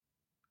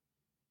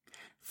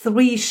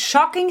3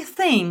 shocking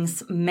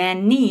things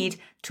men need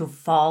to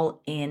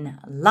fall in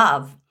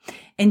love.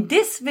 In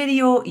this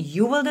video,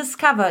 you will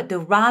discover the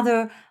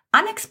rather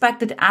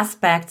unexpected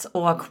aspects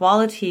or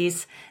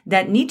qualities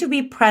that need to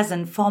be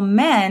present for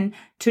men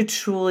to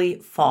truly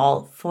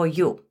fall for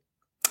you.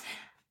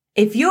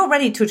 If you're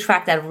ready to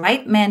attract that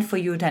right man for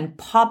you, then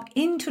pop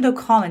into the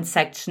comment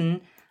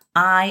section.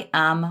 I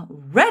am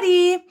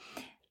ready.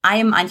 I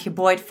am Antje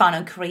Boyd, founder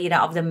and creator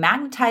of the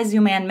Magnetize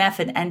Your Man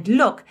method. And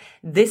look,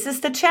 this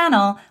is the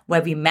channel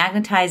where we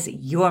magnetize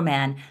your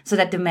man so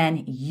that the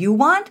man you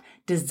want,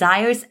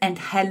 desires, and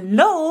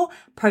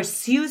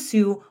pursues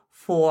you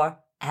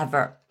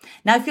forever.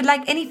 Now, if you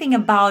like anything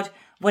about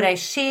what I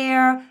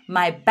share,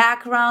 my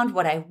background,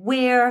 what I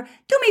wear,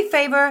 do me a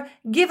favor,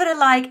 give it a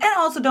like, and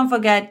also don't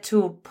forget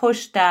to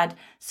push that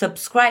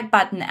subscribe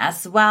button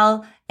as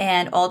well,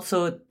 and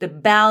also the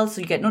bell so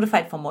you get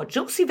notified for more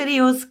juicy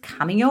videos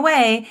coming your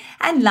way.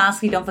 And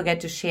lastly, don't forget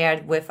to share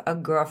it with a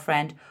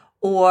girlfriend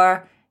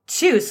or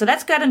two. So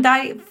let's go ahead and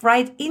dive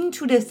right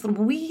into the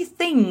 3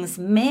 things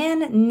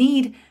men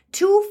need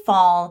to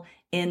fall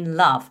in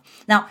love.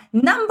 Now,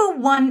 number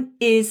 1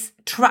 is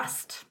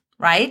trust,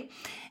 right?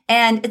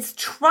 And it's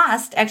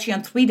trust actually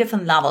on 3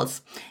 different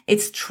levels.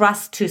 It's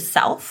trust to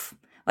self,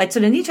 right?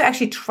 So they need to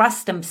actually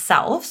trust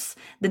themselves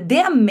that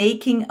they're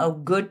making a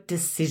good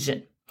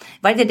decision,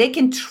 right? That they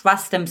can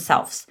trust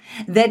themselves,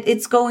 that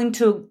it's going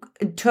to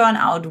turn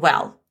out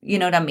well. You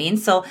know what I mean?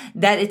 So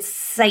that it's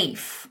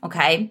safe,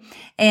 okay?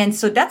 And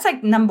so that's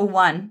like number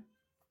 1,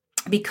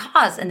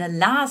 because in the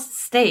last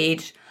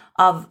stage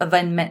of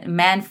when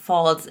man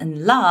falls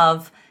in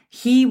love,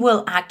 he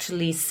will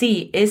actually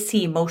see, is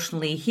he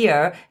emotionally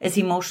here? Is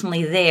he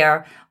emotionally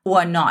there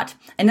or not?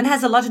 And that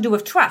has a lot to do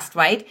with trust,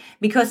 right?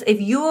 Because if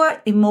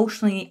you're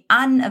emotionally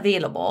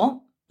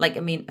unavailable,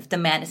 if the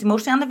man is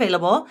emotionally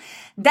unavailable,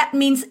 that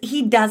means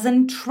he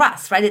doesn't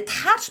trust, right?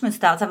 Attachment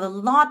styles have a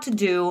lot to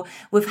do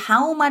with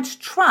how much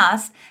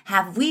trust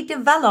have we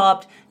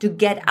developed to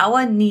get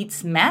our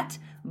needs met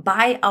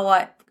by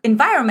our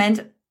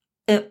environment.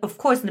 Of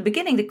course, in the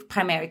beginning, the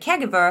primary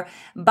caregiver,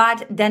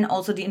 but then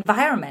also the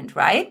environment,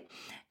 right?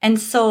 And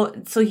so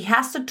he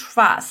has to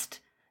trust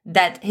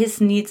that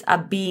his needs are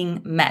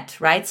being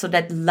met, right? So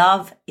that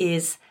love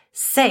is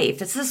safe.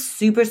 This is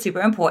super,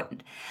 super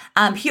important.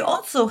 He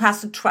also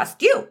has to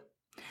trust you,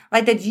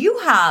 right? That you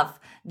have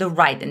the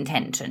right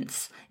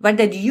intentions, right?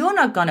 That you're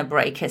not going to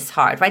break his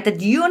heart, right?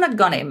 That you're not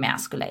going to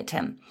emasculate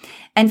him.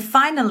 And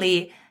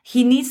finally,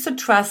 he needs to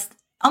trust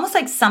almost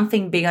like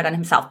something bigger than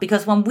himself.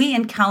 Because when we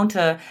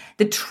encounter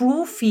the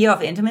true fear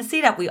of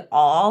intimacy that we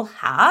all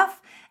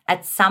have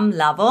at some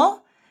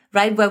level,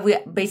 right, where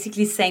we're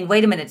basically saying,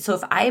 wait a minute, so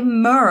if I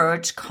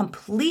merge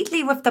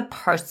completely with the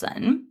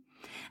person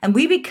and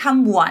we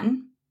become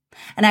one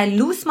and I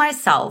lose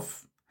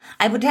myself,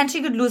 I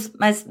potentially could lose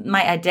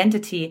my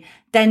identity,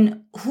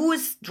 then who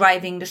is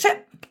driving the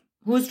ship?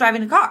 Who's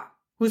driving the car?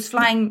 Who's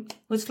flying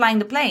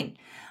the plane,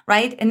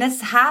 right? And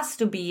this has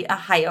to be a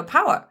higher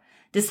power.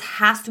 This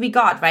has to be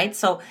God, right?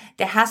 So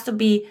there has to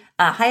be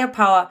a higher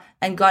power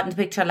and God in the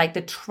picture, like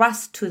the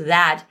trust to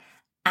that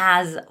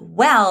as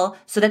well,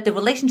 so that the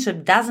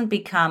relationship doesn't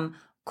become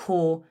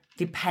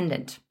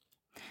codependent.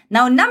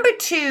 Now, number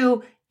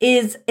 2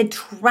 is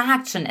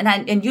attraction.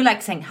 And you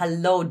like saying,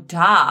 hello,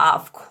 duh,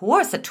 of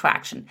course,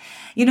 attraction.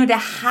 There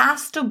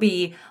has to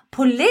be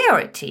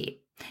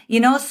polarity,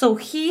 so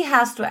he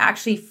has to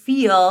actually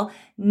feel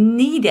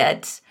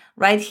needed,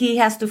 right? He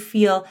has to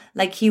feel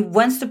like he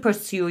wants to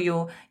pursue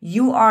you.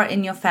 You are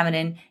in your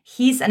feminine.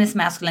 He's in his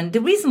masculine.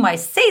 The reason why I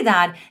say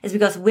that is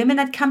because women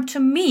that come to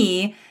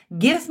me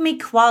give me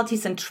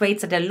qualities and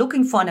traits that they're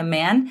looking for in a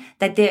man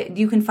that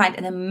you can find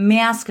in a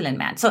masculine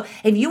man. So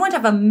if you want to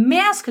have a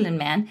masculine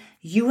man,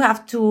 you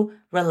have to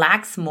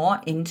relax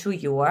more into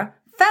your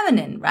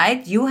feminine,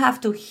 right? You have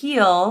to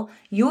heal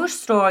your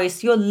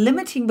stories, your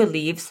limiting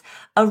beliefs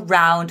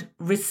around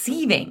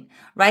receiving,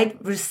 right?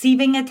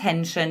 Receiving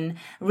attention,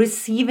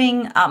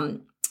 receiving,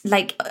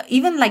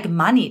 even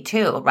money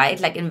too, right?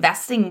 Like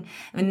investing,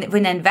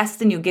 when I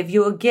invest in you, give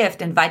you a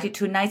gift, invite you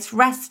to a nice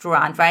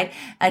restaurant, right?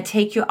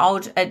 Take you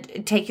out,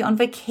 take you on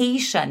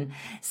vacation.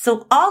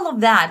 So all of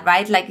that,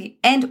 right?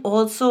 And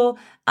also,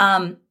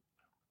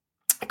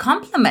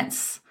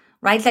 compliments,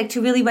 right? Like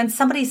to really, when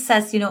somebody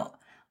says,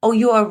 oh,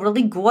 you are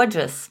really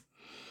gorgeous.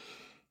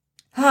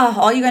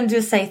 All you're going to do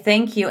is say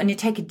thank you. And you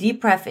take a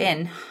deep breath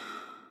in.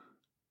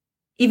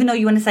 Even though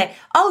you want to say,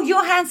 oh,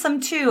 you're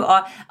handsome too.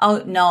 Or,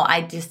 oh, no,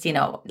 I just,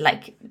 no,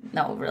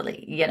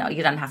 really, you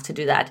don't have to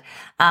do that.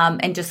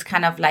 And just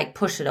kind of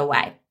push it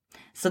away.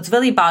 So it's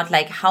really about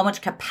how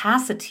much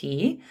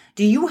capacity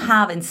do you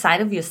have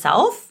inside of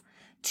yourself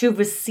to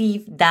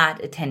receive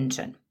that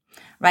attention,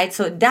 right?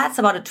 So that's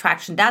about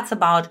attraction. That's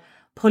about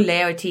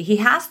polarity. He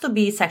has to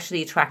be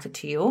sexually attracted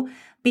to you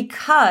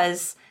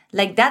because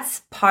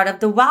that's part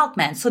of the wild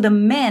man. So the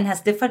man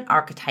has different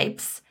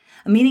archetypes,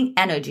 meaning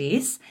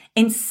energies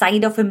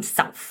inside of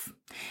himself.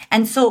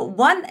 And so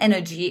one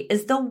energy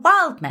is the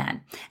wild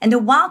man. And the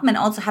wild man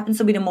also happens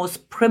to be the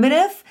most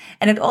primitive,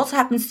 and it also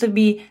happens to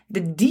be the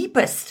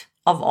deepest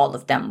of all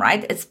of them,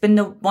 right? It's been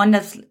the one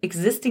that's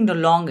existing the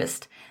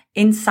longest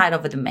inside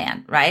of the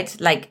man, right?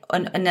 Like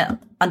on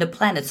the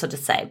planet, so to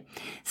say.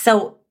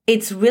 So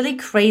it's really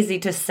crazy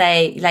to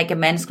say like a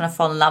man is going to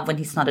fall in love when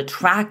he's not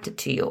attracted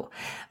to you,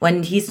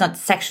 when he's not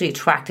sexually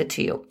attracted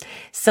to you.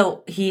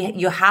 So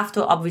you have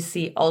to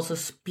obviously also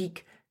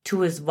speak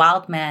to his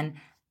wild man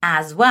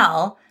as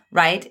well,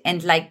 right?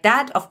 And like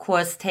that, of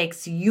course,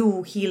 takes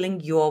you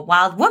healing your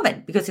wild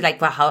woman, because you're like,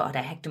 well, how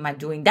the heck am I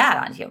doing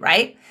that on here,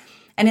 right?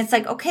 And it's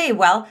like, okay,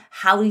 well,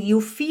 how do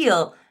you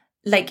feel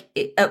like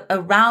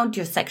around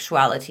your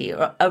sexuality,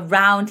 or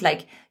around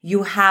like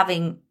you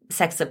having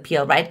sex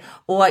appeal, right?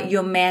 Or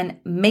your man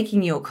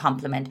making you a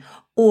compliment,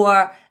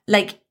 or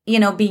like,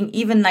 being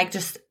even like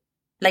just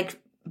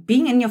like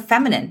being in your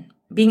feminine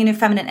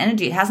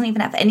energy. It doesn't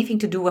even have anything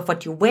to do with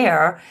what you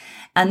wear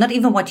and not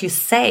even what you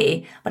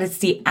say, but it's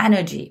the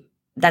energy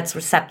that's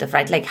receptive,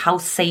 right? Like how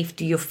safe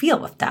do you feel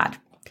with that?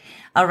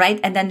 All right.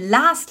 And then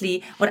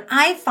lastly, what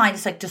I find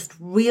is like just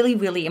really,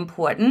 really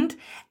important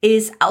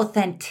is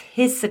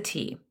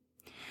authenticity.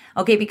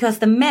 Okay. Because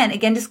the men,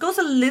 again, this goes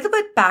a little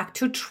bit back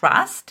to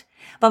trust.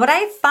 But what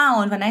I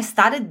found when I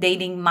started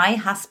dating my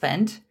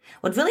husband,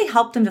 what really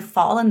helped him to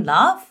fall in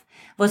love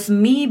was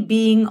me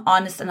being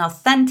honest and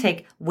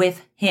authentic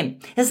with him.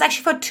 This is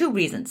actually for two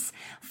reasons.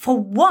 For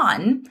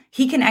one,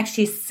 he can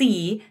actually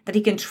see that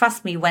he can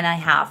trust me when I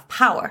have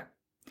power.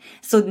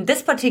 So in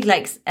this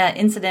particular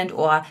incident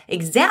or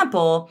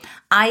example,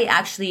 I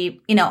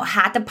actually,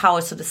 had the power,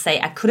 so to say.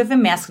 I could have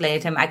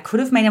emasculated him. I could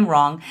have made him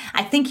wrong.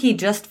 I think he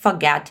just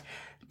forgot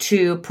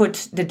to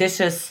put the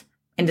dishes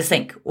in the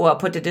sink, or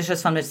put the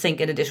dishes from the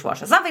sink in the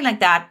dishwasher, something like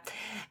that.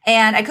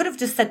 And I could have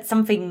just said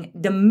something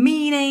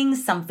demeaning,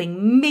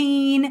 something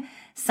mean,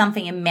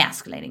 something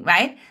emasculating,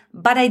 right?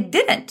 But I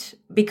didn't,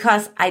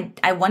 because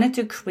I wanted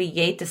to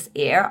create this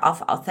air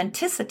of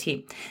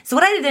authenticity. So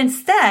what I did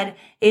instead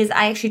is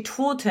I actually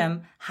told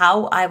him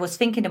how I was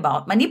thinking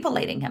about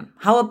manipulating him,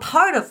 how a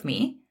part of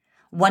me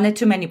wanted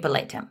to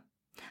manipulate him,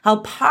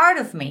 how part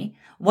of me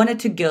wanted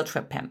to guilt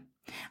trip him.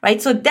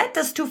 Right? So that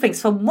does two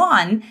things. For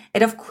one,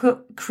 it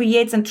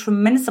creates a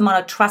tremendous amount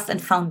of trust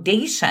and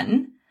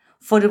foundation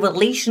for the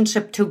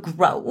relationship to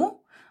grow,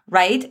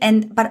 right?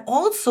 But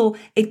also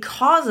it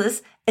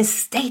causes a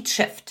state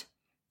shift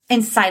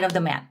inside of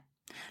the man.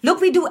 Look,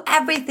 we do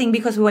everything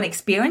because we want to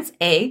experience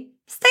a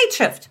state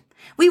shift.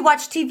 We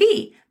watch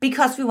TV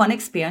because we want to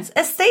experience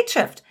a state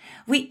shift.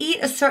 We eat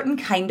a certain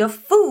kind of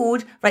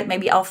food, right?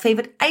 Maybe our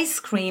favorite ice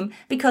cream,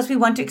 because we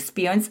want to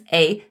experience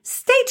a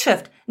state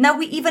shift. Now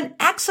we even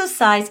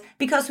exercise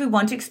because we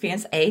want to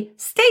experience a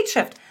state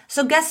shift.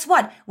 So guess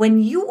what?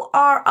 When you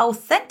are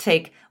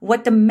authentic,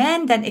 what the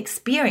man then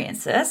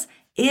experiences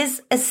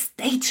is a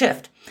state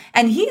shift.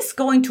 And he's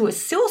going to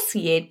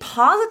associate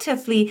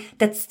positively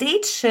that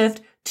state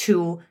shift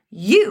to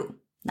you.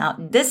 Now,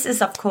 this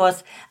is, of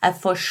course, a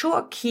for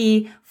sure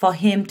key for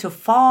him to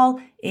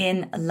fall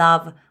in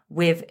love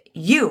with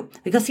you,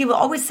 because he will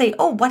always say,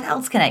 oh, what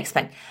else can I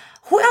expect?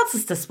 Who else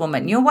is this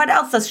woman? What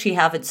else does she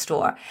have in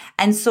store?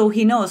 And so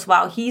he knows,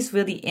 wow, he's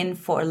really in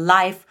for a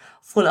life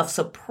full of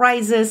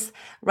surprises,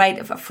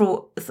 right?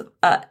 Through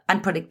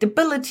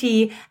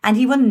unpredictability, and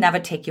he will never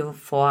take you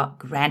for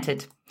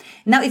granted.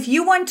 Now, if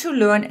you want to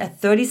learn a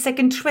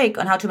 30-second trick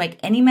on how to make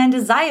any man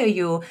desire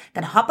you,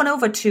 then hop on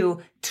over to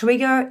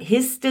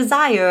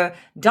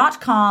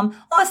triggerhisdesire.com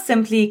or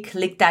simply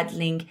click that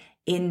link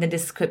in the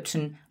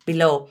description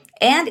below.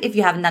 And if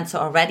you haven't done so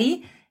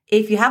already,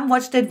 if you haven't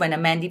watched it, When a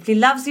Man Deeply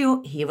Loves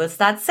You, he will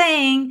start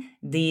saying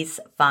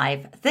these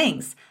 5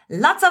 things.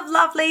 Lots of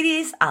love,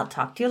 ladies. I'll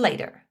talk to you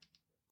later.